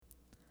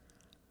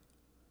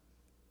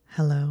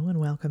Hello and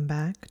welcome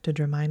back to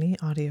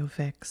Dramini Audio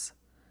Fix.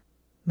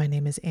 My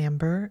name is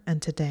Amber,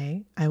 and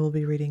today I will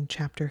be reading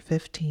Chapter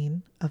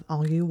 15 of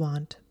All You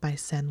Want by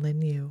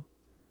Senlin Yu.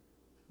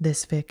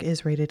 This fic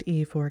is rated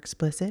E for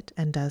explicit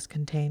and does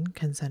contain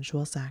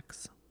consensual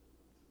sex.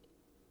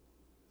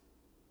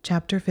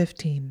 Chapter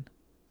 15.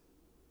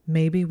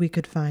 Maybe we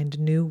could find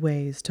new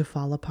ways to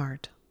fall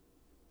apart.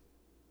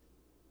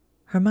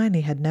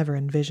 Hermione had never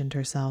envisioned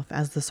herself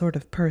as the sort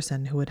of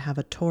person who would have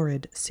a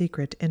torrid,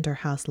 secret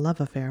inter-house love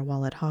affair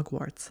while at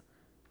Hogwarts.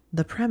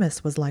 The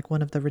premise was like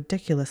one of the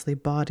ridiculously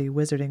bawdy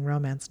wizarding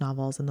romance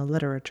novels in the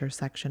literature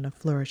section of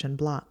Flourish and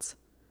Blots.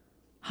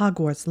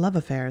 Hogwarts Love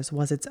Affairs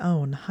was its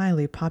own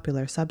highly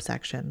popular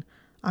subsection,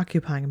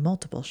 occupying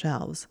multiple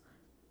shelves.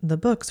 The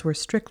books were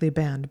strictly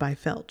banned by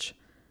Filch.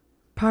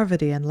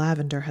 Parvati and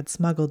Lavender had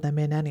smuggled them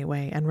in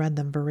anyway and read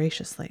them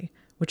voraciously,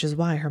 which is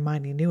why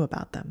Hermione knew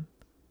about them.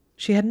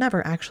 She had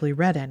never actually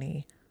read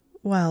any.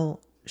 Well,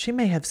 she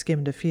may have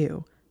skimmed a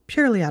few,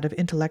 purely out of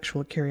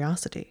intellectual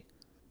curiosity.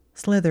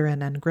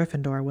 Slytherin and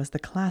Gryffindor was the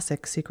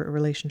classic secret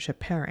relationship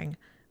pairing,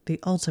 the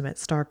ultimate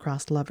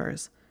star-crossed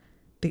lovers.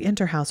 The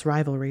inter-house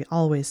rivalry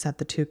always set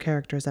the two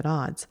characters at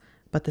odds,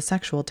 but the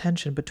sexual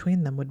tension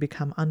between them would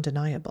become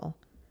undeniable.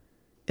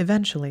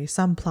 Eventually,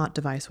 some plot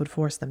device would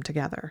force them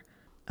together.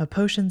 A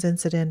potions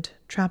incident,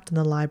 trapped in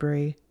the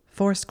library,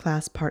 forced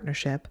class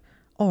partnership,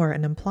 or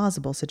an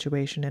implausible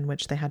situation in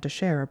which they had to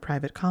share a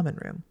private common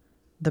room.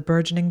 The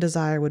burgeoning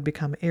desire would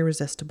become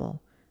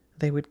irresistible.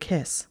 They would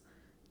kiss.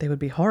 They would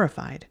be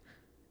horrified.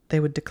 They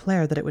would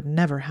declare that it would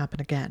never happen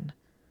again.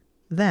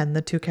 Then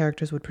the two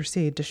characters would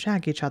proceed to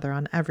shag each other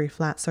on every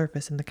flat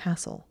surface in the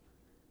castle.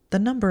 The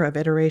number of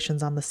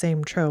iterations on the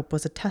same trope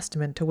was a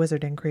testament to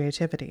wizarding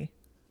creativity.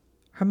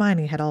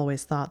 Hermione had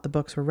always thought the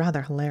books were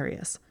rather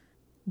hilarious.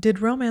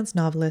 Did romance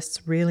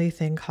novelists really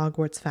think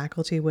Hogwarts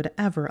faculty would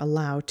ever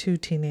allow two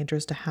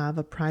teenagers to have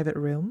a private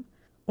room?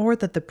 Or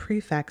that the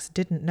prefects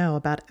didn't know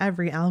about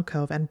every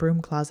alcove and broom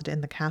closet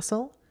in the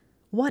castle?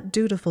 What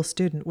dutiful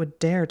student would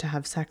dare to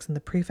have sex in the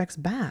prefect's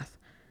bath?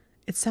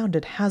 It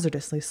sounded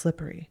hazardously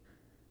slippery.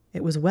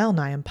 It was well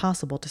nigh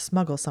impossible to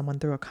smuggle someone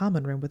through a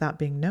common room without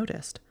being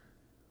noticed.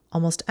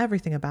 Almost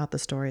everything about the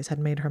stories had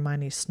made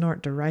Hermione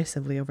snort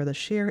derisively over the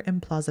sheer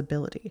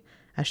implausibility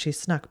as she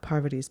snuck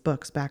Parvati's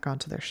books back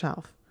onto their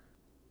shelf.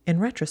 In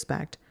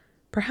retrospect,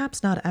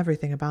 perhaps not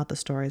everything about the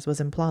stories was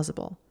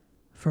implausible.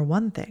 For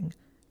one thing,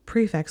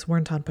 prefects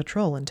weren't on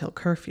patrol until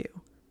curfew.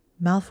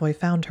 Malfoy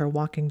found her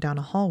walking down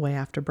a hallway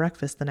after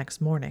breakfast the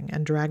next morning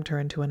and dragged her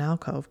into an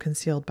alcove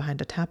concealed behind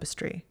a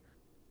tapestry.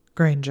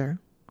 "Granger,"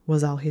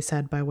 was all he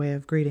said by way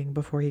of greeting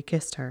before he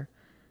kissed her.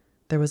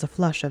 There was a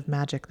flush of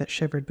magic that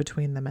shivered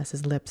between them as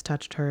his lips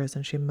touched hers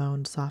and she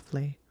moaned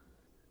softly.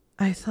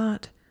 "I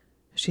thought,"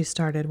 she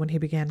started when he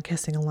began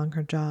kissing along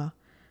her jaw.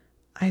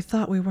 "I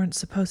thought we weren't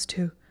supposed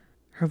to."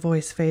 Her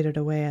voice faded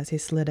away as he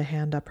slid a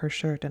hand up her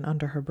shirt and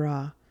under her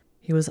bra.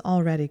 He was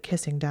already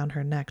kissing down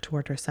her neck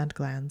toward her scent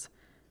glands.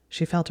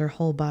 She felt her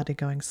whole body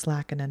going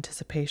slack in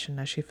anticipation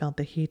as she felt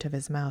the heat of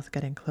his mouth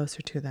getting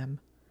closer to them.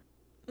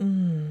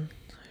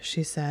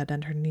 She said,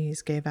 and her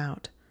knees gave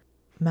out.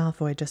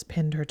 Malfoy just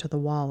pinned her to the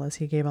wall as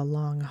he gave a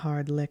long,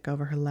 hard lick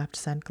over her left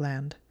scent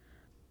gland.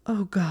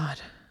 "Oh, God,"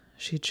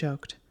 she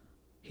choked.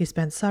 He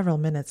spent several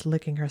minutes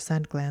licking her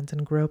scent glands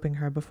and groping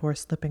her before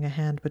slipping a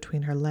hand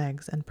between her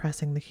legs and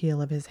pressing the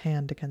heel of his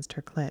hand against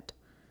her clit.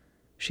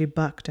 She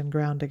bucked and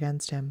ground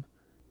against him.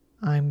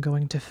 "I'm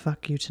going to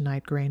fuck you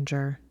tonight,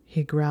 Granger,"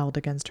 he growled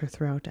against her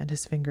throat, and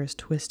his fingers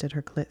twisted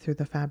her clit through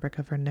the fabric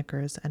of her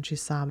knickers, and she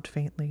sobbed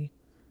faintly.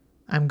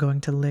 "I'm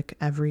going to lick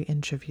every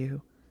inch of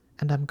you,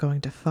 and I'm going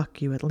to fuck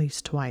you at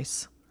least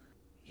twice."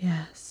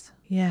 "Yes,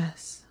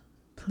 yes,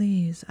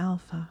 please,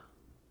 Alpha."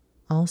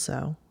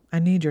 "Also, I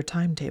need your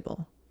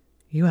timetable."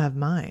 "You have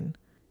mine,"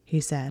 he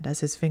said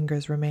as his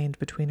fingers remained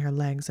between her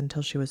legs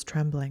until she was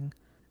trembling.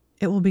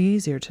 "It will be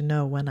easier to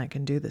know when I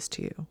can do this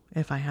to you,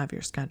 if I have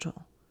your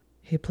schedule."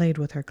 He played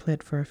with her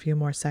clit for a few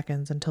more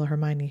seconds until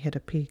Hermione hit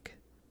a peak.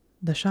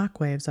 The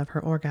shockwaves of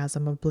her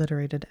orgasm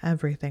obliterated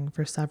everything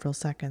for several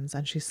seconds,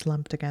 and she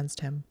slumped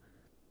against him.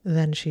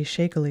 Then she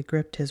shakily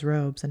gripped his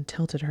robes and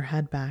tilted her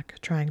head back,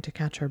 trying to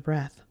catch her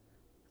breath.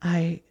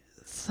 "I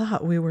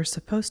thought we were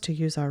supposed to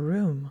use our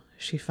room,"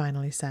 she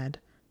finally said.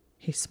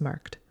 He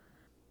smirked.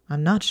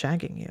 "I'm not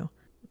shagging you.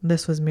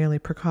 This was merely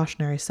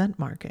precautionary scent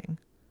marking."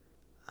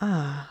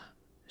 "Ah,"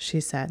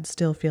 she said,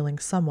 still feeling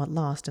somewhat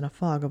lost in a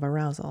fog of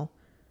arousal.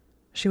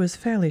 She was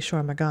fairly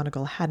sure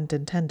McGonagall hadn't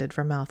intended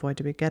for Malfoy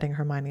to be getting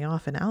Hermione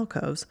off in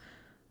alcoves,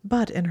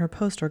 but in her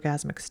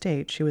post-orgasmic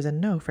state she was in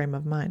no frame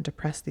of mind to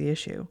press the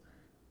issue.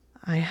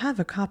 "I have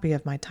a copy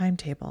of my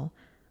timetable.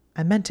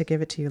 I meant to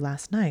give it to you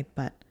last night,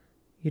 but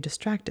you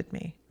distracted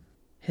me."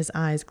 His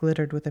eyes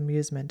glittered with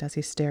amusement as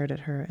he stared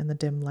at her in the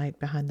dim light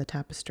behind the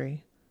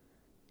tapestry.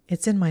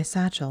 "It's in my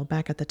satchel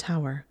back at the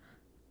tower.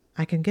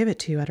 I can give it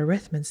to you at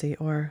arithmancy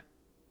or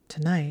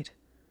tonight."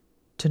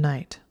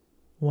 "Tonight?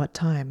 What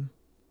time?"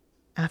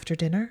 "After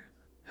dinner.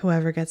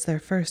 Whoever gets there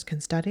first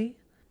can study.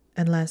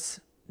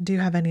 Unless, do you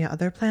have any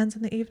other plans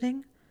in the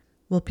evening?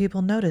 Will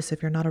people notice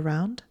if you're not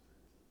around?"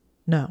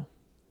 "No,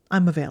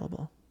 I'm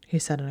available," he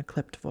said in a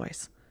clipped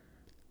voice.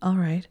 "All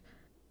right.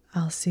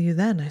 I'll see you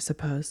then, I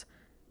suppose,"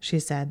 she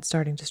said,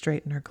 starting to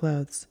straighten her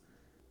clothes.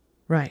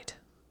 "Right.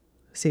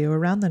 See you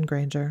around then,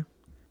 Granger."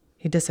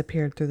 He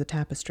disappeared through the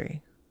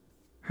tapestry.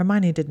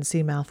 Hermione didn't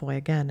see Malfoy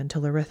again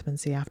until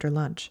arithmancy after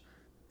lunch.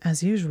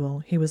 As usual,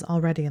 he was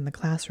already in the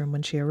classroom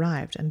when she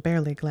arrived and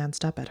barely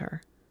glanced up at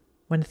her.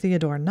 When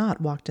Theodore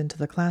Nott walked into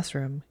the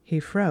classroom, he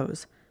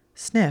froze,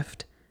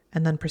 sniffed,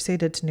 and then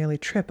proceeded to nearly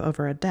trip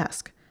over a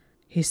desk.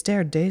 He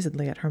stared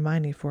dazedly at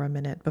Hermione for a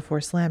minute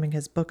before slamming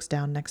his books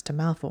down next to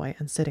Malfoy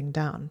and sitting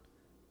down.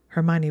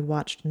 Hermione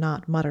watched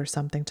Nott mutter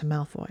something to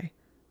Malfoy.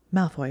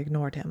 Malfoy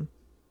ignored him.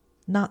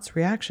 Nott's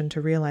reaction to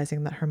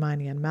realizing that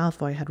Hermione and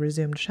Malfoy had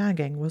resumed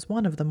shagging was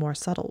one of the more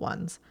subtle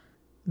ones.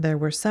 There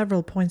were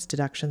several points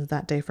deductions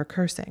that day for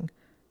cursing.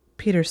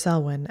 Peter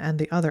Selwyn and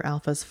the other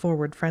alphas'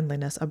 forward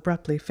friendliness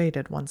abruptly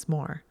faded once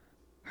more.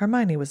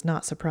 Hermione was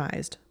not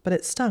surprised, but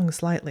it stung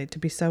slightly to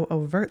be so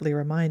overtly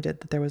reminded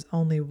that there was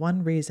only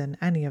one reason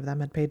any of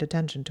them had paid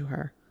attention to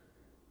her.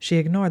 She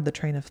ignored the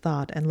train of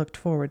thought and looked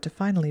forward to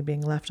finally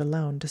being left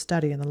alone to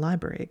study in the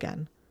library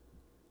again.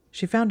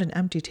 She found an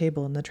empty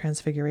table in the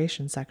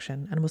Transfiguration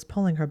section and was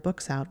pulling her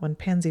books out when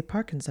Pansy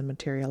Parkinson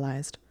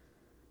materialized.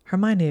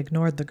 Hermione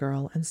ignored the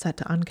girl and set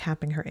to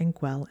uncapping her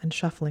inkwell and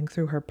shuffling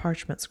through her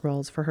parchment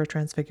scrolls for her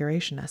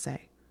Transfiguration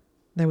essay.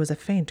 There was a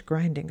faint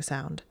grinding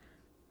sound.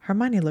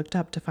 Hermione looked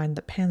up to find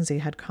that Pansy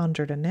had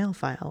conjured a nail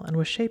file and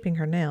was shaping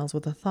her nails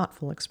with a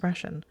thoughtful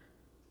expression.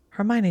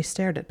 Hermione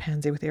stared at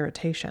Pansy with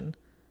irritation.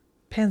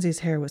 Pansy's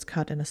hair was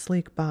cut in a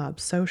sleek bob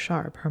so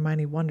sharp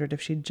Hermione wondered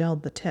if she'd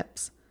gelled the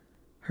tips.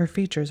 Her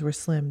features were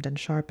slimmed and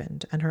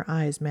sharpened, and her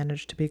eyes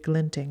managed to be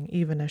glinting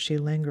even as she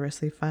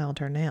languorously filed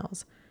her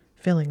nails,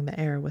 filling the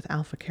air with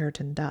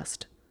alpha-keratin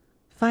dust.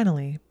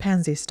 Finally,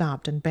 Pansy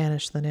stopped and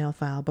banished the nail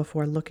file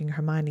before looking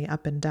Hermione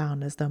up and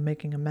down as though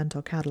making a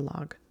mental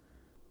catalogue.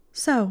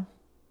 "So,"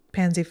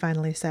 Pansy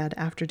finally said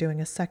after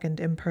doing a second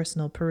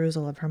impersonal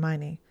perusal of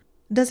Hermione,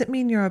 "does it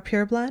mean you're a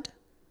pureblood?"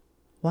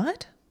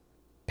 "What?"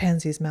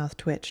 Pansy's mouth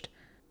twitched.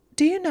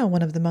 "Do you know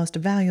one of the most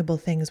valuable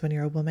things when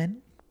you're a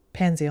woman?"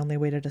 Pansy only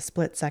waited a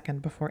split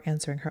second before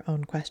answering her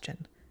own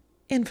question.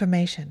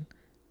 "Information.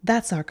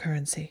 That's our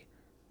currency.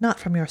 Not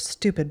from your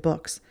stupid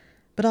books,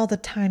 but all the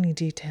tiny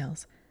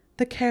details,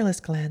 the careless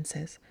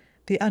glances,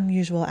 the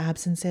unusual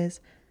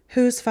absences,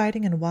 who's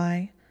fighting and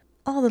why,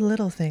 all the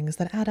little things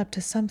that add up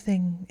to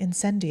something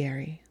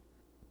incendiary."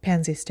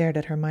 Pansy stared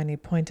at Hermione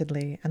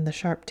pointedly, and the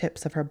sharp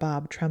tips of her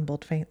bob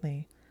trembled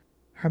faintly.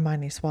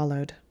 Hermione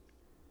swallowed.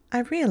 "I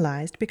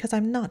realized, because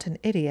I'm not an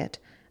idiot,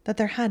 that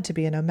there had to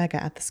be an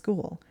Omega at the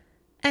school.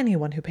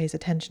 Anyone who pays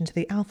attention to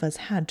the alphas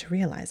had to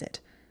realize it.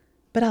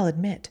 But I'll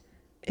admit,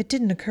 it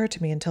didn't occur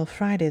to me until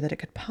Friday that it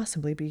could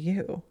possibly be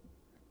you."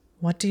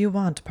 "What do you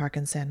want,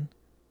 Parkinson?"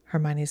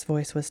 Hermione's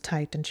voice was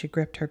tight, and she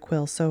gripped her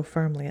quill so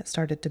firmly it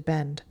started to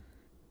bend.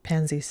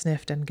 Pansy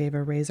sniffed and gave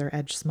a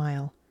razor-edged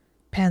smile.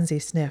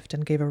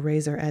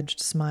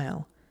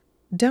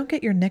 "Don't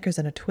get your knickers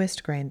in a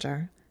twist,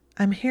 Granger.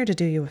 I'm here to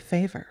do you a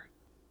favor."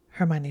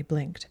 Hermione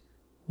blinked.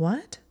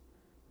 "What?"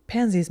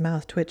 Pansy's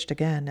mouth twitched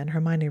again, and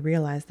Hermione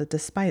realized that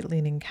despite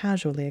leaning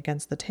casually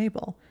against the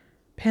table,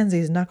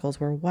 Pansy's knuckles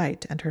were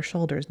white and her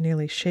shoulders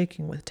nearly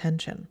shaking with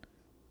tension.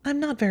 "I'm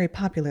not very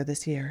popular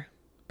this year,"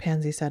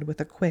 Pansy said with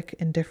a quick,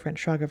 indifferent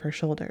shrug of her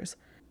shoulders.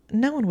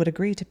 "No one would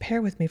agree to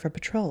pair with me for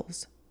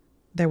patrols."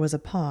 There was a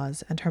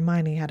pause, and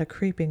Hermione had a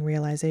creeping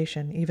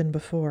realization even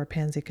before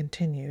Pansy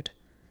continued.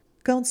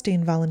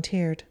 "Goldstein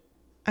volunteered.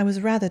 I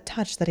was rather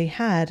touched that he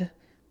had,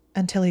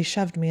 until he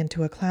shoved me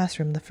into a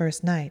classroom the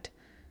first night.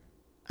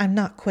 I'm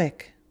not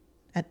quick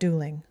at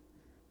dueling."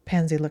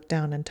 Pansy looked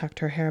down and tucked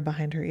her hair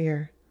behind her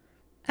ear.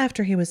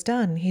 "After he was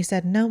done, he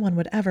said no one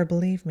would ever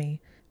believe me,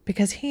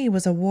 because he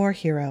was a war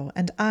hero,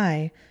 and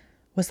I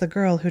was the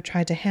girl who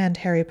tried to hand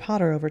Harry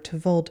Potter over to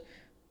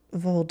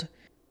Vold,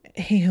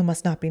 he who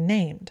must not be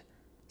named.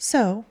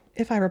 So,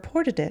 if I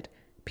reported it,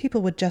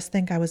 people would just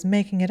think I was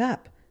making it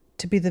up,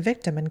 to be the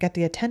victim and get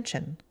the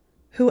attention.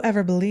 Who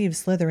ever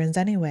believes Slytherins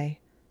anyway?"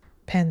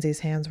 Pansy's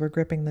hands were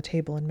gripping the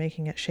table and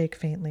making it shake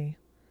faintly.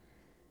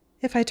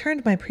 "If I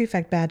turned my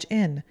prefect badge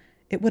in,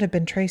 it would have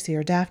been Tracy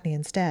or Daphne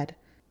instead.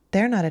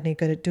 They're not any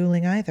good at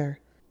dueling either.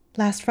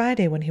 Last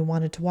Friday, when he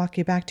wanted to walk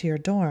you back to your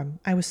dorm,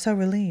 I was so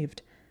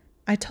relieved.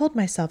 I told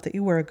myself that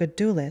you were a good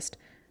duelist,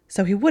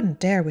 so he wouldn't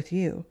dare with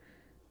you.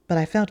 But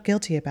I felt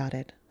guilty about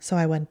it, so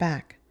I went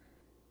back.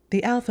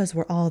 The alphas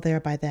were all there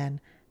by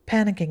then,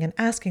 panicking and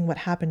asking what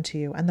happened to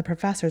you, and the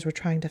professors were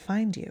trying to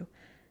find you.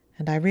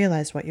 And I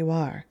realized what you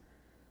are.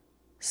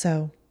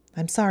 So,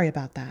 I'm sorry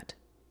about that."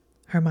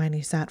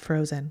 Hermione sat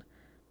frozen.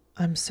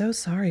 "I'm so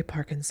sorry,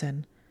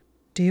 Parkinson.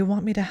 Do you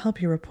want me to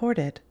help you report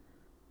it?"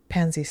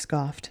 Pansy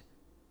scoffed.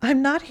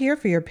 "I'm not here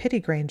for your pity,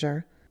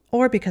 Granger,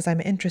 or because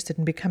I'm interested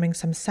in becoming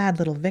some sad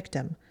little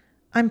victim.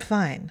 I'm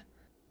fine."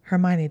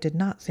 Hermione did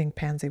not think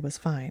Pansy was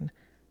fine.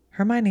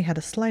 Hermione had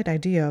a slight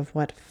idea of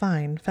what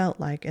fine felt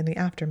like in the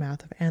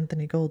aftermath of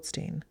Anthony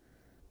Goldstein.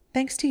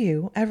 "Thanks to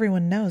you,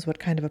 everyone knows what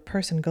kind of a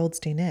person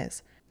Goldstein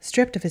is,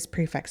 stripped of his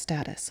prefect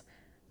status.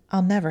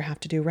 I'll never have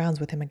to do rounds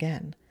with him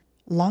again.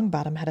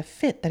 Longbottom had a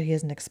fit that he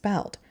isn't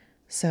expelled,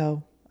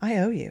 so I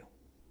owe you."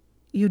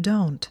 "You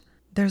don't.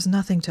 There's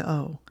nothing to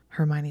owe,"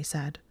 Hermione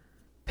said.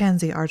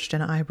 Pansy arched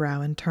an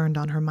eyebrow and turned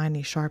on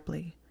Hermione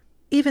sharply.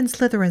 "Even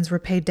Slytherins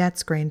repay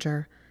debts,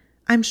 Granger.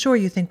 I'm sure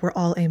you think we're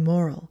all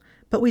amoral,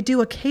 but we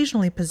do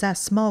occasionally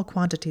possess small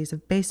quantities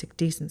of basic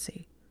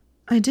decency."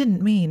 "I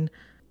didn't mean—"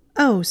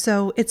 "Oh,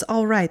 so it's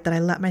all right that I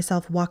let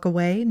myself walk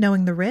away,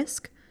 knowing the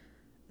risk?"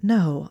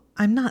 "No,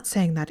 I'm not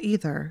saying that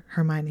either,"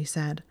 Hermione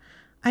said.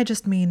 "I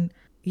just mean,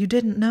 you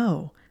didn't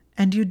know,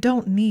 and you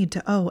don't need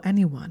to owe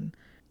anyone.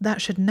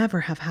 That should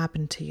never have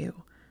happened to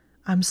you.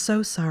 I'm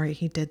so sorry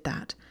he did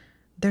that.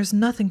 There's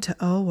nothing to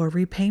owe or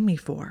repay me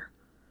for."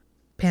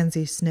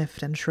 Pansy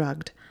sniffed and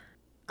shrugged.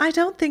 "I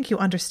don't think you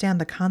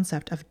understand the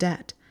concept of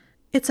debt.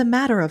 It's a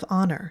matter of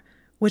honor,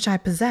 which I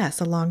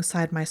possess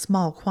alongside my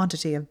small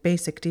quantity of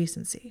basic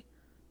decency."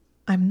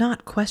 "I'm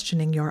not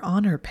questioning your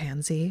honor,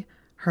 Pansy,"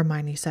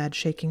 Hermione said,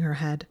 shaking her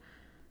head.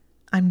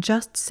 "I'm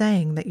just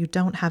saying that you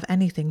don't have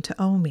anything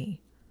to owe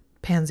me."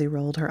 Pansy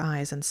rolled her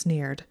eyes and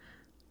sneered.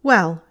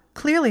 "Well,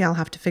 clearly I'll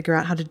have to figure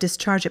out how to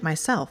discharge it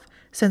myself,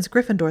 since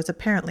Gryffindors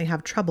apparently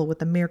have trouble with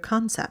the mere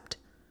concept."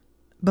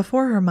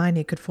 Before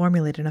Hermione could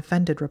formulate an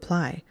offended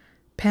reply,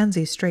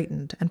 Pansy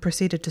straightened and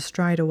proceeded to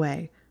stride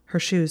away, her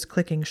shoes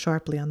clicking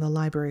sharply on the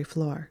library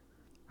floor.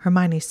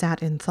 Hermione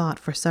sat in thought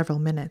for several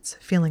minutes,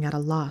 feeling at a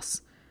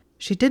loss.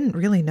 She didn't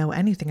really know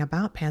anything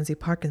about Pansy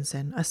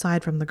Parkinson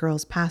aside from the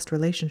girl's past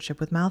relationship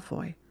with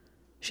Malfoy.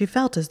 She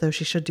felt as though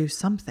she should do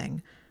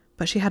something,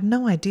 but she had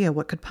no idea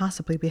what could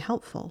possibly be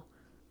helpful.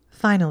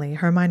 Finally,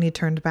 Hermione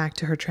turned back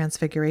to her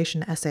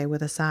Transfiguration essay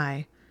with a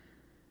sigh.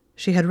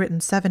 She had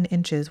written 7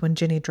 inches when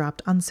Ginny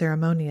dropped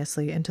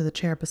unceremoniously into the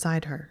chair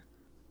beside her.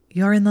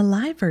 "You're in the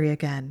library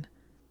again."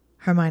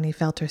 Hermione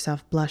felt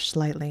herself blush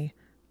slightly.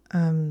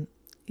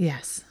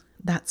 Yes,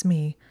 that's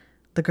me,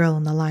 the girl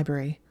in the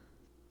library."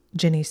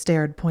 Ginny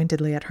stared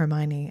pointedly at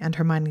Hermione, and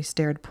Hermione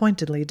stared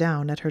pointedly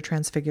down at her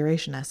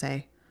Transfiguration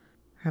essay.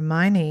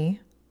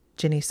 "Hermione,"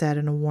 Ginny said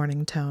in a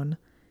warning tone,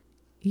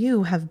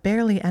 "you have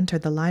barely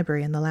entered the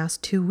library in the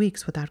last 2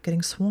 weeks without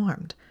getting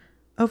swarmed.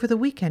 Over the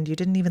weekend you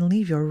didn't even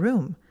leave your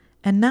room,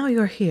 and now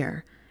you're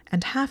here,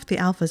 and half the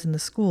alphas in the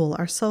school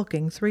are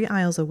sulking 3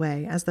 aisles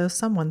away as though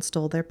someone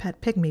stole their pet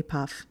pygmy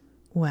puff."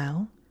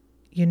 "Well,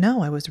 you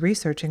know I was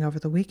researching over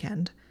the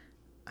weekend.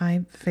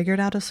 I figured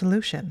out a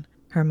solution,"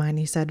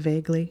 Hermione said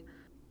vaguely.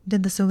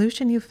 "Did the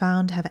solution you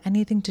found have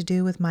anything to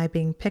do with my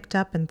being picked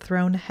up and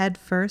thrown head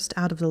first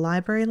out of the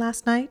library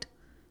last night?"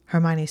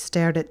 Hermione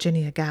stared at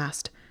Ginny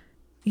aghast.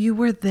 "You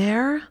were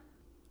there?"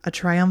 A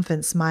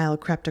triumphant smile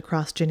crept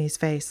across Ginny's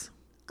face.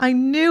 "I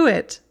knew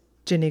it!"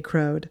 Ginny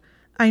crowed.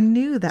 "I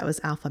knew that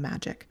was alpha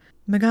magic."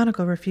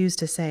 McGonagall refused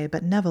to say,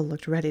 but Neville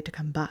looked ready to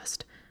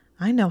combust.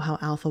 "I know how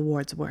alpha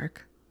wards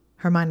work."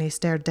 Hermione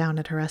stared down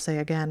at her essay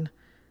again.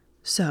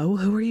 "So,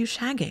 who are you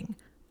shagging?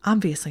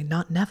 Obviously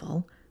not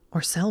Neville.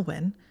 Or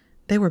Selwyn.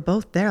 They were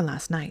both there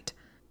last night.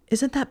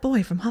 Isn't that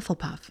boy from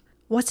Hufflepuff?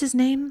 What's his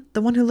name?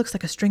 The one who looks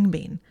like a string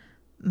bean.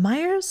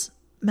 Myers?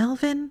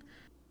 Melvin?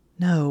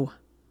 No.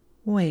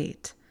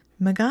 Wait.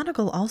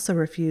 McGonagall also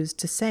refused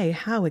to say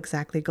how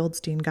exactly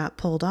Goldstein got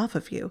pulled off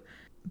of you,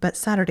 but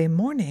Saturday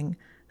morning,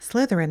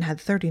 Slytherin had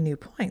 30 new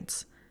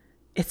points.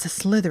 It's a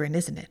Slytherin,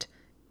 isn't it?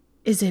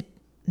 Is it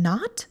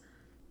not?"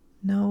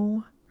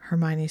 "No,"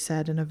 Hermione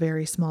said in a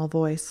very small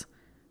voice.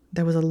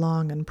 There was a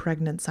long and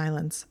pregnant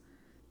silence.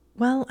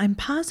 "Well, I'm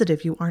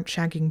positive you aren't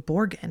shagging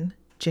Borgin,"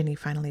 Ginny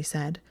finally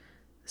said.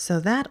 "So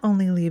that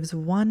only leaves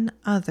one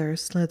other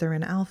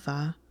Slytherin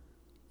alpha."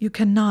 "You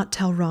cannot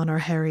tell Ron or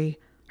Harry,"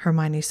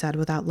 Hermione said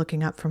without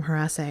looking up from her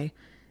essay.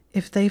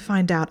 "If they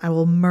find out, I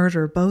will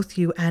murder both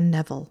you and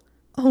Neville."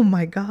 "Oh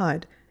my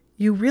God,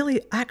 you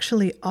really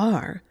actually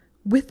are?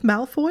 With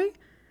Malfoy?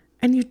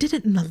 And you did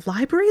it in the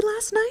library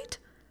last night?"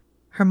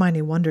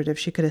 Hermione wondered if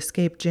she could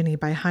escape Ginny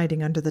by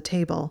hiding under the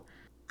table.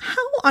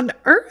 "How on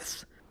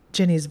earth?"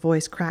 Ginny's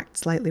voice cracked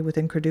slightly with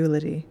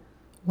incredulity.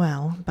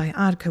 "Well, by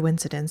odd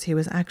coincidence, he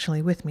was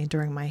actually with me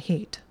during my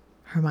heat,"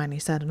 Hermione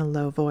said in a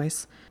low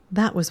voice.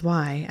 "That was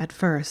why, at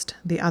first,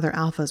 the other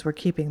alphas were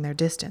keeping their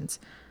distance,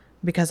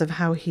 because of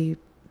how he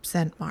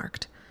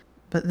scent-marked.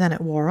 But then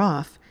it wore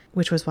off,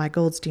 which was why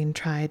Goldstein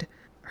tried—"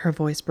 Her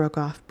voice broke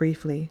off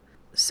briefly.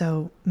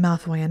 "So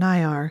Malfoy and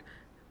I are...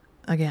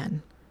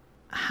 again."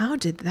 "How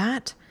did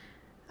that...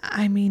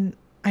 I mean,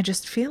 I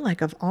just feel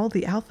like of all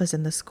the alphas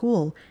in the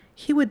school,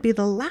 he would be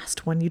the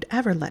last one you'd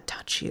ever let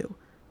touch you."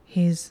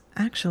 "He's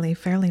actually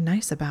fairly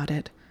nice about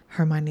it,"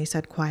 Hermione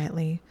said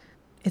quietly.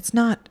 "It's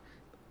not...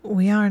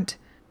 we aren't...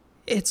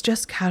 it's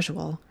just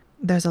casual.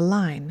 There's a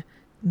line.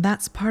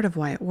 That's part of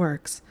why it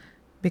works,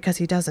 because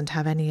he doesn't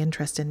have any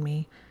interest in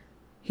me.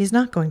 He's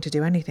not going to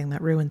do anything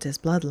that ruins his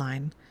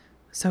bloodline.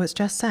 So it's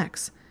just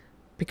sex,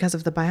 because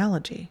of the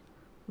biology."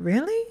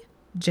 "Really?"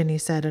 Ginny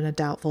said in a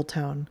doubtful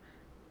tone.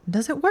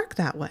 "Does it work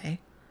that way?"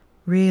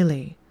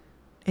 "Really.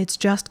 It's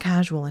just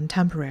casual and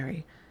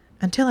temporary,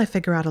 until I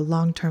figure out a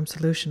long-term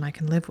solution I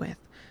can live with.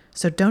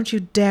 So don't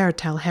you dare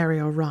tell Harry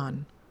or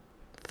Ron."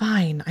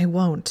 "Fine, I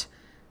won't.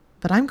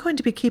 But I'm going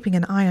to be keeping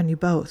an eye on you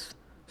both."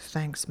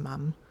 "Thanks,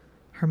 Mum,"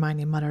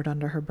 Hermione muttered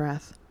under her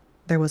breath.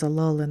 There was a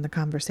lull in the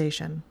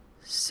conversation.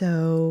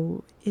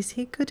 "So, is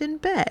he good in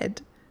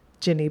bed?"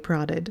 Ginny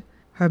prodded.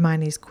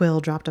 Hermione's quill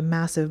dropped a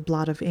massive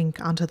blot of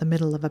ink onto the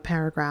middle of a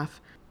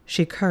paragraph.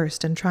 She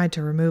cursed and tried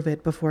to remove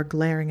it before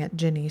glaring at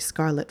Ginny,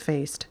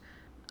 scarlet-faced.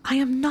 "I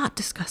am not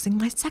discussing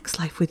my sex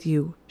life with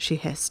you," she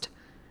hissed.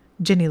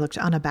 Ginny looked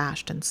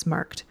unabashed and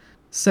smirked.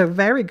 "So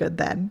very good,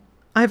 then.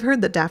 I've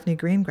heard that Daphne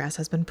Greengrass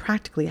has been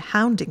practically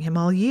hounding him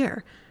all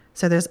year,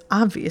 so there's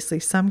obviously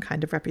some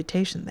kind of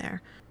reputation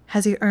there.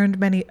 Has he earned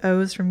many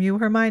O's from you,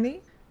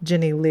 Hermione?"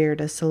 Ginny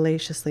leered as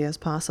salaciously as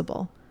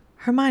possible.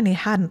 Hermione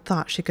hadn't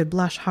thought she could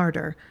blush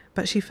harder,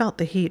 but she felt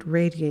the heat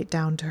radiate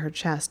down to her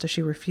chest as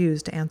she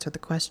refused to answer the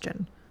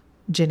question.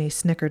 Ginny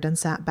snickered and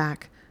sat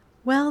back.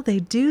 "Well, they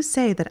do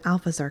say that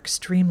alphas are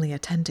extremely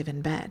attentive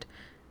in bed.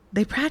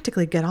 They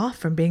practically get off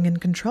from being in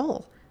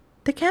control.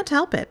 They can't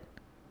help it."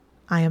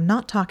 "I am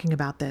not talking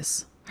about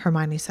this,"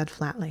 Hermione said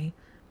flatly.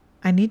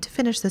 "I need to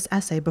finish this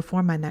essay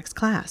before my next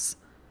class."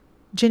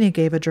 Ginny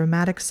gave a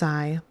dramatic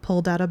sigh,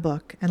 pulled out a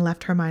book, and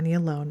left Hermione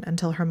alone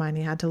until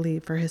Hermione had to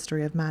leave for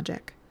History of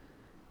Magic.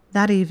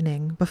 That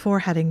evening, before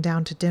heading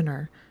down to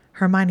dinner,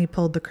 Hermione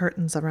pulled the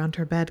curtains around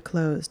her bed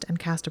closed and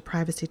cast a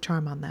privacy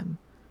charm on them.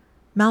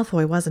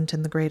 Malfoy wasn't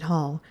in the Great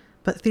Hall,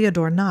 but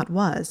Theodore Nott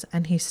was,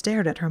 and he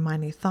stared at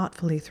Hermione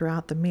thoughtfully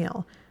throughout the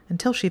meal,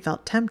 until she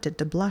felt tempted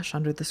to blush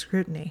under the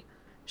scrutiny.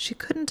 She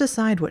couldn't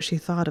decide what she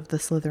thought of the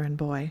Slytherin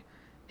boy.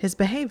 His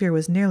behavior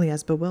was nearly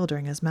as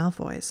bewildering as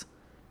Malfoy's.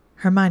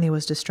 Hermione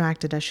was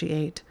distracted as she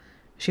ate.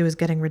 She was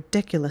getting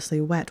ridiculously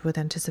wet with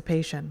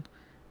anticipation.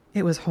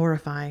 It was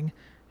horrifying.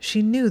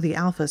 She knew the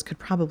alphas could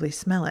probably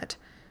smell it.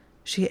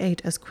 She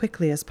ate as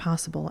quickly as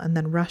possible and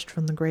then rushed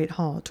from the Great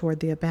Hall toward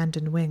the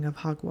abandoned wing of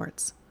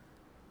Hogwarts.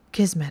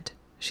 "Kismet,"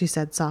 she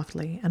said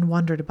softly, and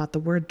wondered about the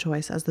word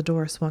choice as the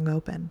door swung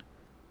open.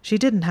 She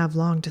didn't have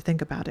long to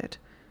think about it.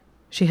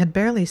 She had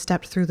barely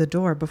stepped through the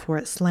door before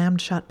it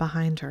slammed shut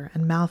behind her,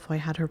 and Malfoy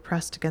had her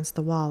pressed against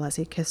the wall as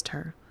he kissed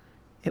her.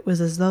 It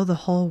was as though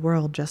the whole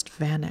world just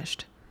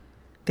vanished.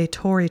 They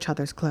tore each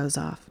other's clothes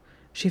off.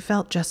 She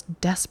felt just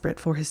desperate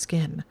for his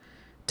skin,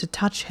 to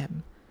touch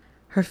him.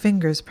 Her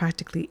fingers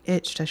practically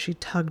itched as she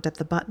tugged at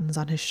the buttons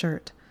on his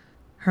shirt.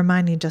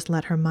 Hermione just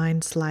let her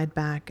mind slide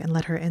back and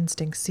let her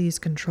instincts seize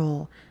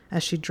control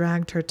as she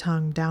dragged her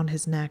tongue down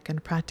his neck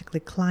and practically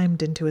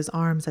climbed into his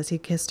arms as he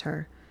kissed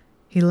her.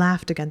 He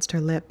laughed against her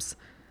lips.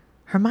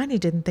 Hermione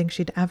didn't think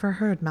she'd ever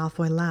heard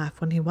Malfoy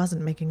laugh when he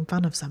wasn't making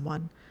fun of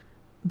someone.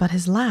 But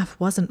his laugh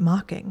wasn't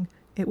mocking.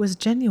 It was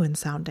genuine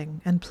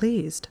sounding and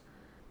pleased.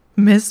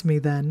 "Miss me,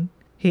 then?"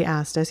 he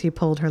asked as he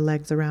pulled her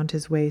legs around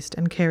his waist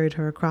and carried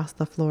her across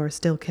the floor,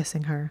 still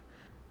kissing her.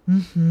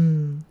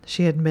 "Mm-hmm,"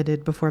 she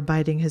admitted before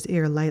biting his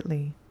ear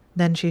lightly.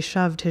 Then she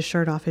shoved his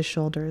shirt off his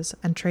shoulders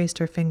and traced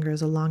her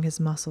fingers along his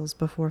muscles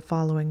before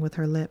following with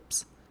her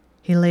lips.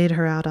 He laid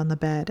her out on the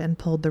bed and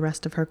pulled the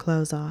rest of her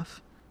clothes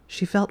off.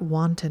 She felt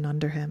wanton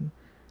under him.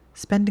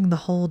 Spending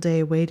the whole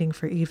day waiting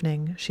for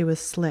evening, she was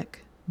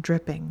slick,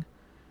 dripping.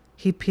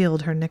 He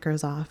peeled her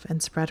knickers off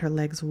and spread her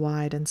legs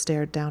wide and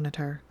stared down at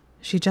her.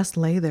 She just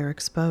lay there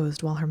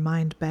exposed while her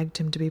mind begged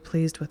him to be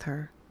pleased with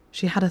her.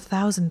 She had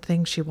 1,000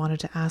 things she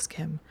wanted to ask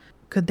him.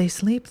 Could they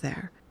sleep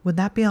there? Would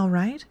that be all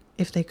right?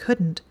 If they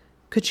couldn't,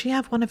 could she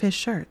have one of his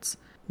shirts?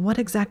 What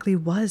exactly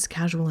was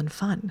casual and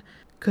fun?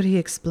 Could he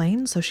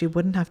explain so she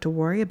wouldn't have to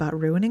worry about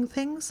ruining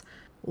things?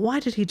 Why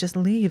did he just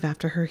leave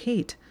after her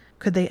heat?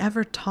 Could they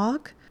ever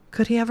talk?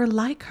 Could he ever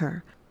like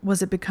her?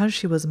 Was it because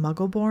she was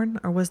Muggle-born,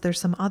 or was there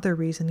some other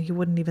reason he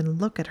wouldn't even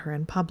look at her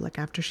in public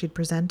after she'd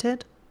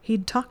presented?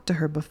 He'd talked to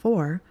her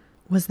before.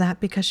 Was that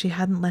because she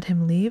hadn't let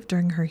him leave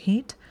during her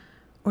heat?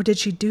 Or did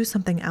she do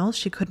something else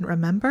she couldn't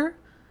remember?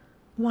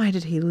 Why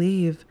did he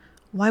leave?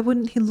 Why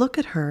wouldn't he look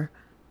at her?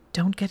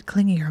 "Don't get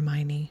clingy,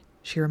 Hermione,"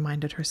 she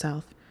reminded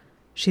herself.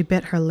 She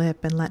bit her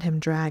lip and let him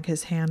drag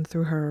his hand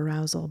through her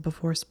arousal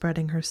before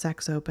spreading her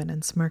sex open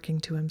and smirking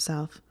to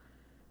himself.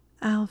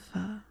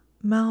 "Alpha,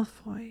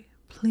 Malfoy,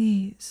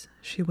 please,"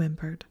 she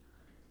whimpered.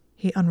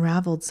 He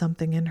unraveled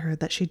something in her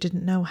that she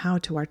didn't know how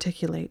to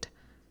articulate,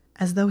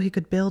 as though he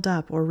could build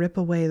up or rip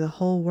away the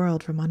whole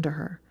world from under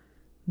her.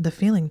 The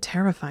feeling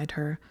terrified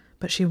her,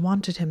 but she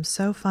wanted him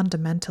so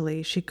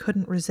fundamentally she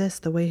couldn't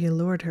resist the way he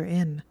lured her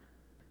in.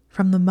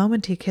 From the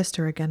moment he kissed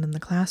her again in the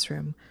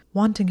classroom,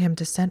 wanting him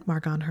to scent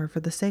mark on her for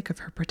the sake of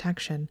her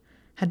protection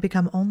had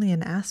become only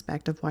an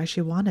aspect of why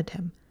she wanted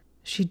him.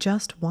 She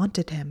just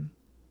wanted him.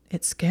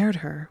 It scared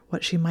her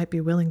what she might be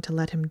willing to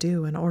let him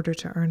do in order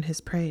to earn his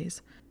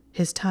praise.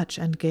 His touch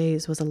and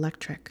gaze was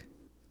electric.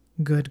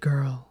 "Good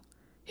girl,"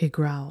 he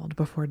growled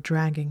before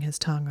dragging his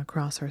tongue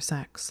across her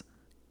sex.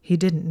 He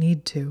didn't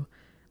need to.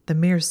 The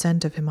mere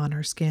scent of him on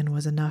her skin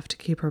was enough to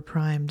keep her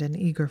primed and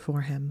eager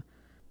for him.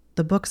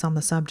 The books on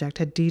the subject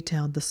had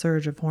detailed the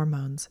surge of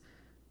hormones.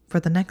 For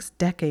the next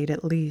decade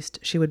at least,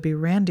 she would be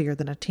randier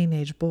than a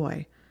teenage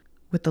boy.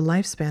 With the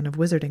lifespan of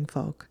wizarding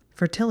folk,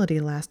 fertility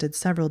lasted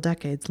several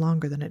decades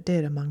longer than it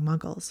did among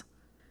muggles.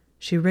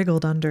 She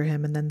wriggled under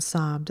him and then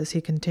sobbed as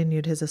he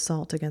continued his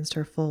assault against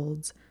her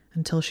folds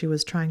until she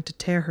was trying to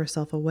tear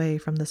herself away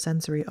from the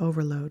sensory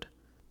overload.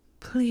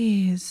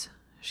 "Please,"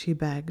 she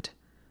begged.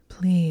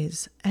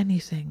 Please,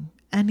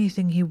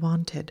 anything he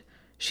wanted.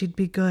 She'd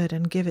be good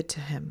and give it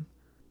to him.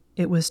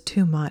 It was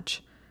too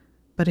much,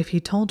 but if he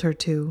told her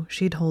to,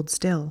 she'd hold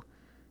still.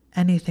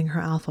 Anything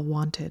her alpha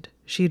wanted,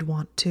 she'd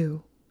want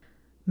too.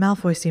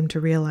 Malfoy seemed to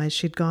realize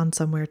she'd gone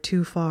somewhere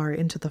too far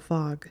into the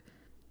fog.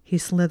 He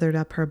slithered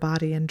up her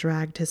body and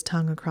dragged his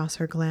tongue across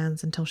her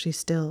glands until she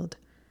stilled.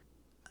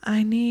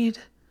 "I need,"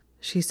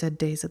 she said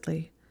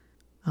dazedly.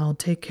 "I'll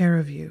take care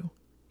of you,"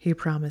 he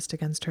promised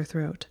against her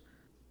throat.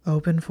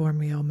 "Open for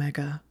me,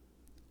 Omega."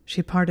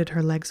 She parted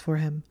her legs for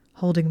him,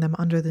 holding them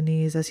under the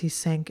knees as he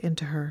sank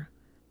into her.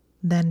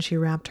 Then she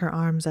wrapped her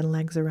arms and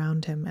legs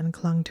around him and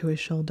clung to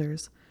his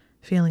shoulders,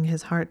 feeling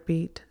his heart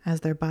beat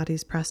as their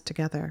bodies pressed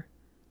together.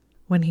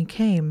 When he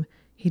came,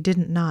 he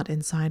didn't knot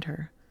inside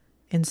her.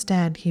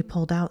 Instead, he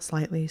pulled out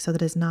slightly so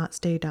that his knot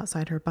stayed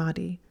outside her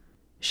body.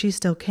 She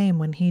still came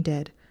when he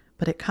did,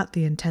 but it cut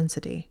the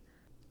intensity.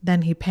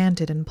 Then he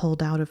panted and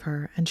pulled out of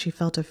her, and she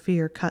felt a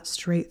fear cut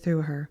straight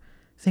through her,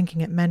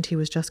 thinking it meant he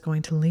was just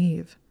going to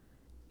leave.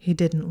 He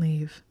didn't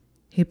leave.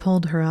 He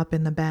pulled her up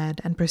in the bed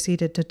and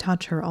proceeded to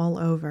touch her all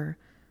over,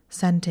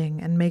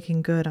 scenting and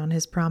making good on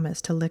his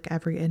promise to lick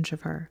every inch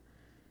of her.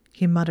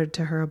 He muttered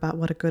to her about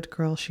what a good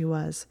girl she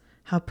was,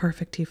 how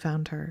perfect he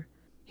found her.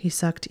 He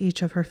sucked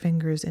each of her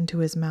fingers into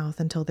his mouth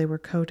until they were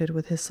coated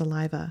with his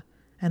saliva,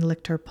 and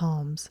licked her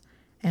palms,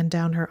 and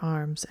down her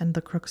arms and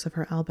the crooks of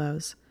her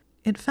elbows.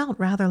 It felt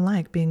rather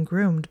like being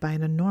groomed by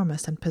an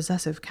enormous and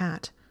possessive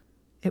cat.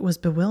 It was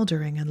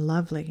bewildering and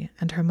lovely,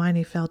 and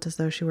Hermione felt as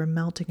though she were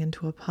melting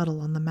into a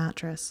puddle on the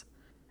mattress.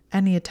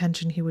 Any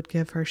attention he would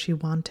give her she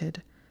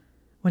wanted.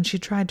 When she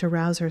tried to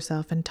rouse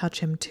herself and touch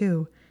him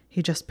too,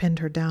 he just pinned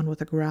her down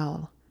with a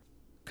growl.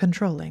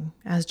 Controlling,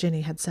 as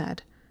Ginny had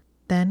said.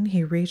 Then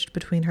he reached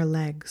between her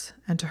legs,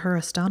 and to her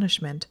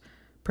astonishment,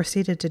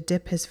 proceeded to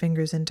dip his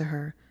fingers into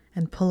her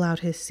and pull out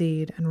his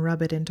seed and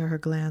rub it into her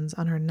glands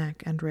on her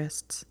neck and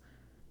wrists.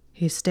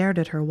 He stared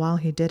at her while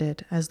he did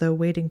it, as though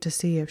waiting to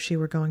see if she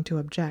were going to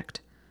object.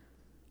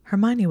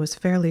 Hermione was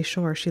fairly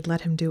sure she'd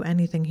let him do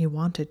anything he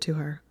wanted to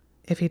her.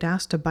 If he'd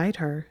asked to bite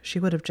her, she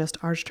would have just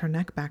arched her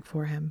neck back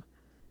for him.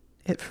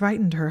 It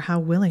frightened her how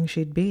willing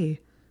she'd be.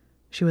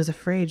 She was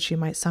afraid she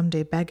might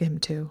someday beg him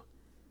to.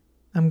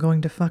 "I'm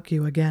going to fuck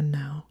you again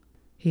now,"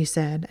 he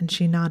said, and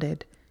she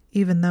nodded,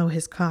 even though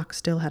his cock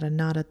still had a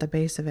knot at the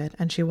base of it,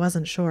 and she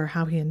wasn't sure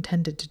how he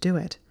intended to do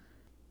it.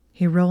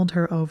 He rolled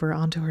her over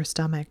onto her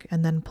stomach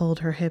and then pulled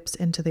her hips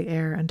into the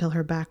air until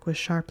her back was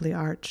sharply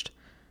arched.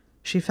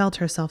 She felt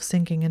herself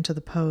sinking into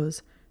the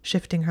pose,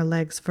 shifting her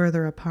legs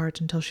further apart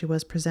until she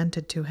was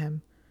presented to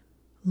him.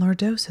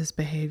 Lordosa's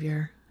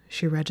behavior,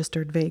 she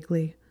registered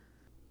vaguely.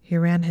 He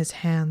ran his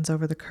hands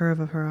over the curve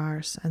of her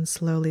arse and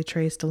slowly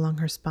traced along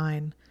her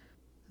spine.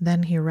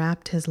 Then he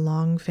wrapped his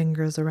long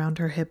fingers around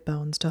her hip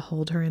bones to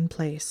hold her in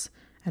place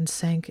and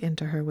sank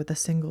into her with a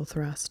single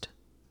thrust.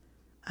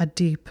 A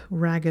deep,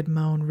 ragged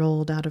moan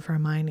rolled out of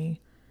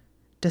Hermione.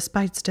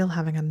 Despite still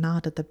having a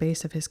knot at the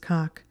base of his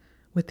cock,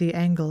 with the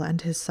angle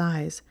and his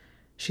size,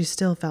 she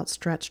still felt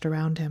stretched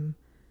around him.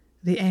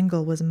 The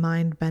angle was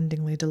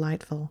mind-bendingly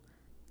delightful.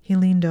 He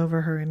leaned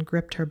over her and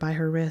gripped her by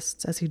her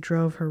wrists as he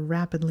drove her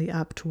rapidly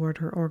up toward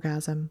her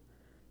orgasm.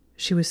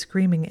 She was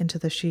screaming into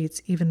the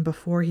sheets even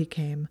before he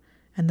came,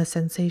 and the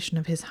sensation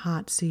of his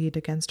hot seed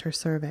against her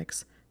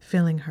cervix,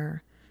 filling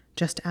her,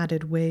 just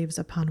added waves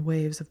upon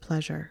waves of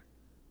pleasure.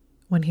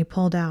 When he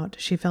pulled out,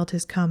 she felt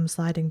his cum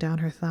sliding down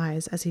her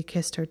thighs as he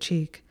kissed her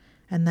cheek,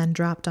 and then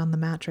dropped on the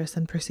mattress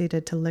and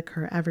proceeded to lick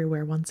her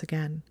everywhere once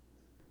again.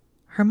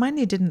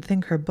 Hermione didn't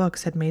think her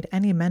books had made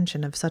any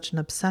mention of such an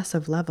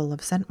obsessive level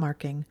of scent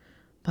marking,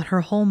 but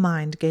her whole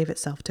mind gave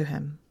itself to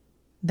him.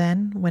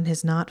 Then, when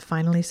his knot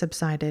finally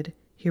subsided,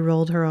 he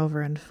rolled her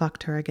over and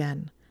fucked her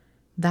again.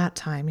 That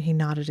time he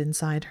nodded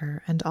inside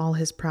her, and all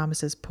his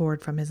promises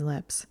poured from his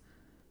lips.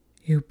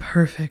 "You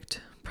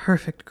perfect,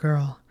 perfect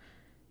girl,"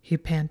 he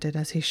panted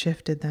as he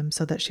shifted them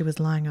so that she was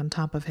lying on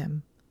top of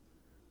him.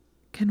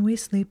 "Can we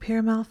sleep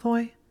here,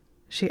 Malfoy?"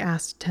 she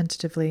asked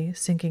tentatively,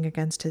 sinking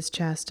against his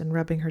chest and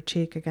rubbing her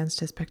cheek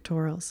against his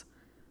pectorals.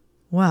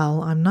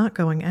 "Well, I'm not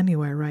going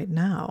anywhere right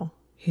now,"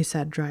 he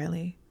said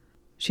dryly.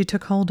 She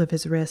took hold of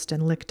his wrist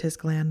and licked his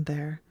gland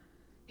there.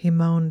 He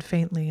moaned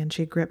faintly, and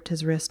she gripped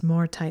his wrist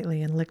more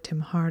tightly and licked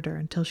him harder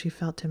until she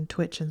felt him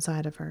twitch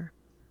inside of her.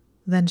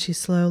 Then she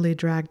slowly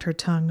dragged her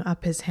tongue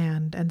up his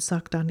hand and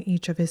sucked on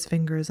each of his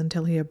fingers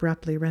until he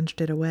abruptly wrenched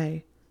it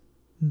away.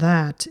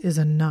 "That is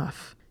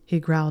enough,"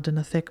 he growled in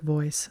a thick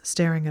voice,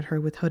 staring at her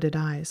with hooded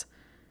eyes.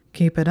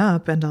 "Keep it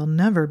up, and I'll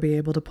never be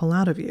able to pull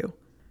out of you."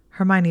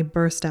 Hermione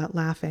burst out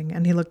laughing,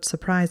 and he looked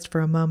surprised for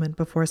a moment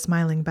before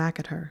smiling back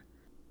at her.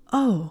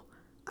 "Oh,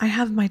 I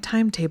have my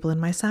timetable in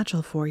my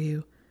satchel for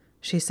you,"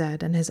 she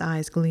said, and his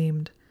eyes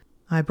gleamed.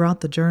 "I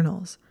brought the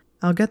journals.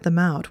 I'll get them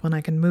out when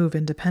I can move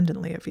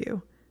independently of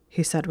you,"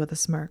 he said with a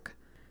smirk.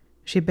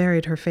 She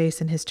buried her face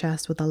in his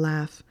chest with a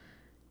laugh.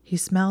 He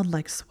smelled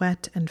like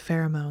sweat and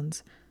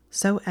pheromones,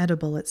 so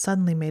edible it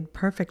suddenly made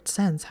perfect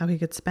sense how he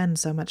could spend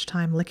so much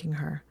time licking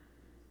her.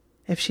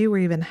 If she were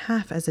even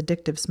half as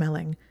addictive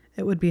smelling,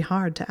 it would be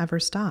hard to ever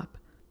stop.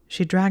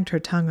 She dragged her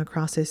tongue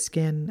across his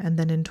skin and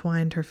then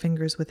entwined her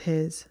fingers with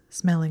his,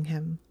 smelling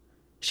him.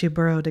 She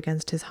burrowed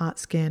against his hot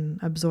skin,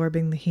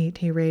 absorbing the heat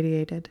he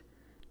radiated.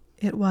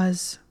 It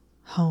was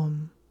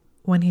home.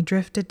 When he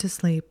drifted to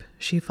sleep,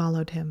 she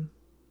followed him.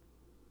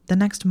 The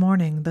next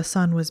morning, the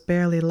sun was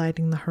barely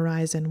lighting the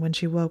horizon when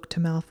she woke to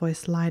Malfoy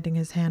sliding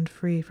his hand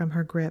free from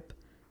her grip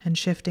and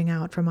shifting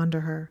out from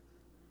under her.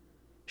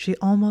 She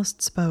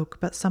almost spoke,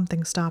 but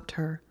something stopped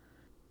her.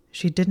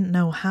 She didn't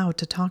know how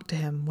to talk to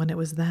him when it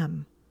was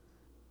them.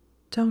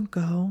 "Don't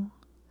go.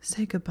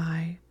 Say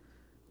goodbye.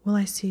 Will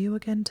I see you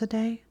again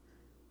today?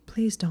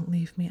 Please don't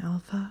leave me,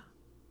 Alpha."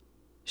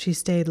 She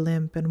stayed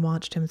limp and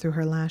watched him through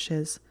her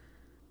lashes.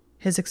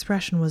 His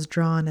expression was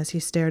drawn as he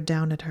stared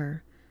down at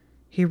her.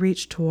 He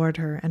reached toward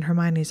her, and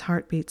Hermione's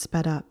heartbeat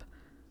sped up.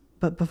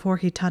 But before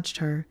he touched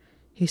her,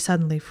 he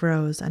suddenly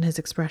froze and his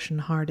expression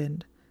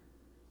hardened.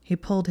 He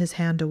pulled his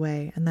hand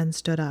away and then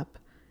stood up,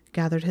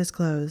 gathered his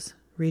clothes,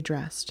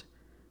 redressed.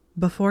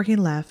 Before he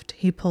left,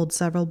 he pulled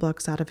several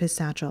books out of his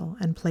satchel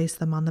and placed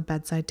them on the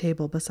bedside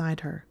table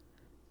beside her.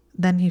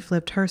 Then he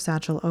flipped her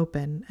satchel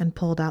open and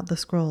pulled out the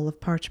scroll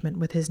of parchment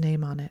with his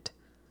name on it.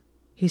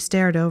 He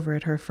stared over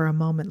at her for a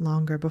moment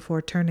longer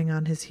before turning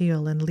on his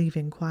heel and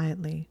leaving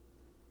quietly.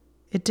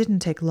 It didn't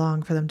take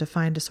long for them to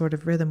find a sort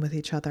of rhythm with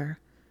each other.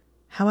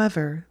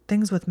 However,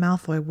 things with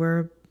Malfoy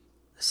were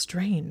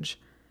strange.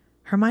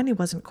 Hermione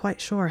wasn't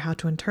quite sure how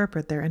to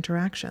interpret their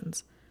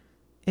interactions.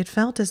 It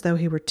felt as though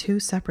he were two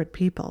separate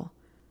people.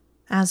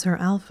 As her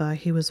Alpha,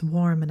 he was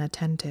warm and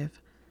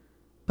attentive.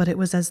 But it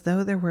was as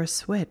though there were a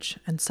switch,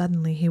 and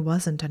suddenly he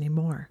wasn't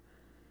anymore.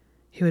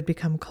 He would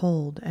become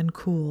cold and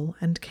cool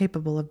and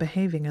capable of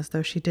behaving as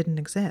though she didn't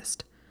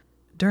exist.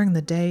 During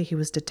the day, he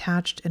was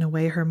detached in a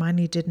way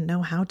Hermione didn't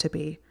know how to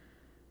be.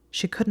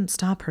 She couldn't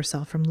stop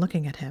herself from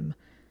looking at him.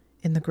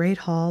 In the Great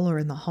Hall or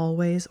in the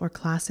hallways or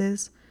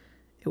classes,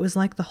 it was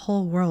like the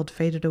whole world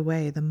faded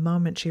away the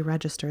moment she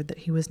registered that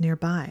he was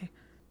nearby.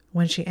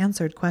 When she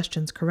answered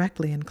questions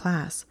correctly in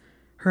class,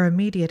 her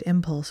immediate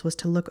impulse was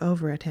to look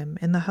over at him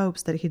in the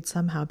hopes that he'd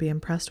somehow be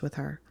impressed with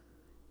her.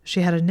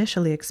 She had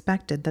initially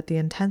expected that the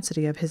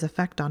intensity of his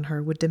effect on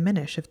her would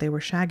diminish if they were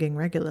shagging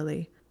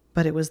regularly,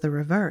 but it was the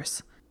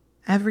reverse.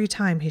 Every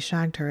time he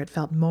shagged her, it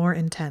felt more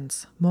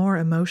intense, more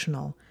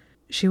emotional.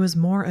 She was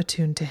more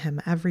attuned to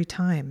him every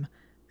time,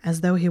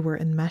 as though he were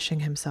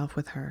enmeshing himself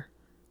with her.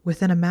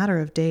 Within a matter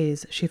of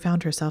days, she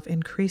found herself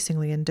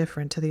increasingly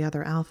indifferent to the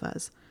other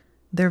alphas.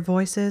 Their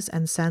voices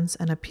and sense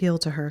and appeal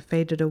to her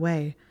faded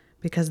away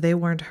because they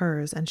weren't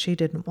hers and she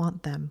didn't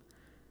want them.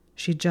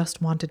 She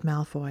just wanted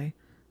Malfoy,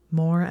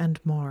 more and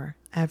more,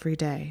 every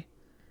day.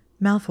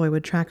 Malfoy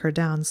would track her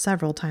down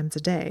several times a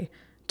day,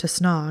 to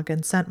snog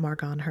and scent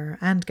mark on her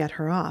and get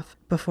her off,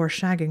 before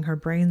shagging her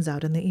brains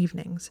out in the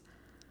evenings.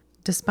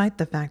 Despite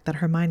the fact that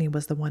Hermione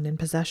was the one in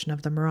possession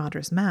of the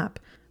Marauder's map,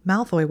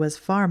 Malfoy was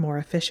far more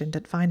efficient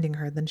at finding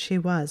her than she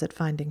was at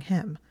finding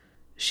him.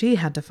 She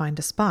had to find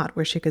a spot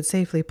where she could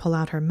safely pull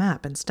out her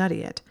map and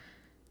study it.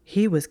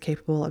 He was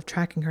capable of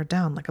tracking her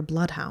down like a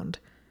bloodhound.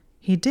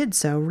 He did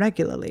so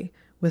regularly,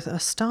 with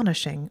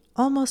astonishing,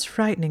 almost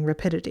frightening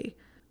rapidity.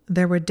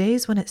 There were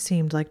days when it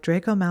seemed like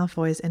Draco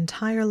Malfoy's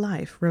entire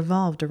life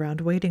revolved around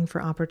waiting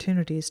for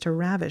opportunities to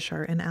ravish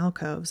her in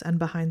alcoves and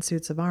behind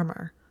suits of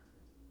armor.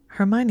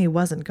 Hermione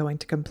wasn't going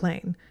to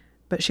complain,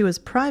 but she was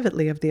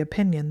privately of the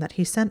opinion that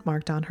he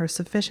scent-marked on her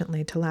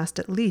sufficiently to last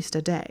at least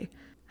a day.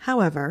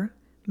 However,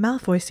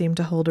 Malfoy seemed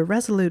to hold a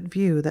resolute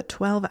view that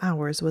 12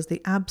 hours was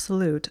the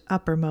absolute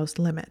uppermost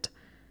limit.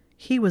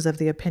 He was of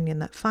the opinion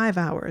that 5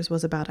 hours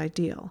was about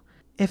ideal.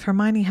 If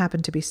Hermione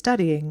happened to be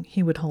studying,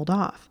 he would hold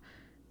off.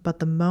 But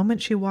the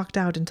moment she walked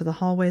out into the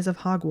hallways of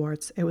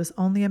Hogwarts, it was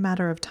only a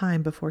matter of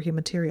time before he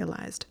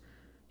materialized.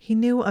 He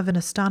knew of an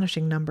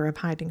astonishing number of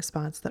hiding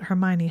spots that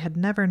Hermione had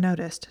never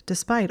noticed,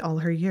 despite all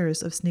her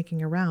years of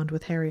sneaking around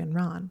with Harry and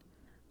Ron.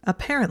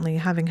 Apparently,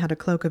 having had a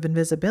cloak of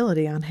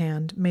invisibility on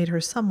hand made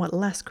her somewhat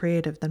less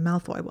creative than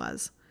Malfoy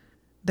was.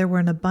 There were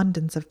an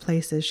abundance of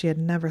places she had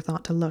never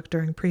thought to look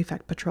during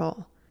prefect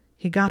patrol.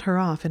 He got her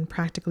off in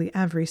practically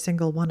every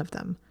single one of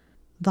them.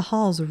 The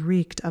halls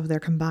reeked of their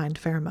combined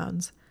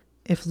pheromones.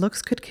 If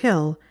looks could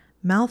kill,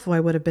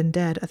 Malfoy would have been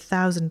dead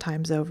 1,000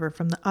 times over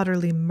from the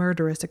utterly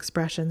murderous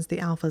expressions the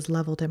alphas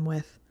leveled him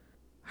with.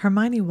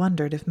 Hermione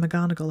wondered if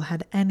McGonagall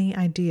had any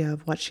idea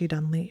of what she'd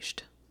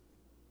unleashed.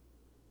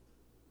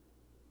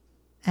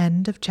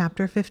 End of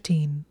Chapter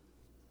 15.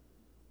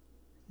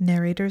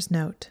 Narrator's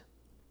Note.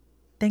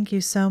 Thank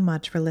you so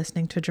much for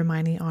listening to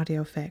Dramione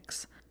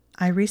Audiofix.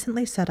 I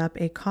recently set up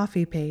a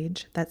Ko-fi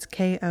page, that's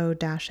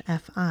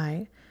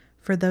Ko-fi,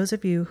 for those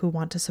of you who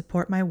want to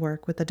support my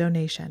work with a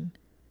donation.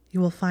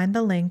 You will find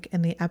the link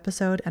in the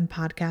episode and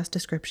podcast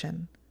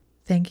description.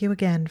 Thank you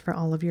again for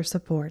all of your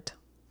support.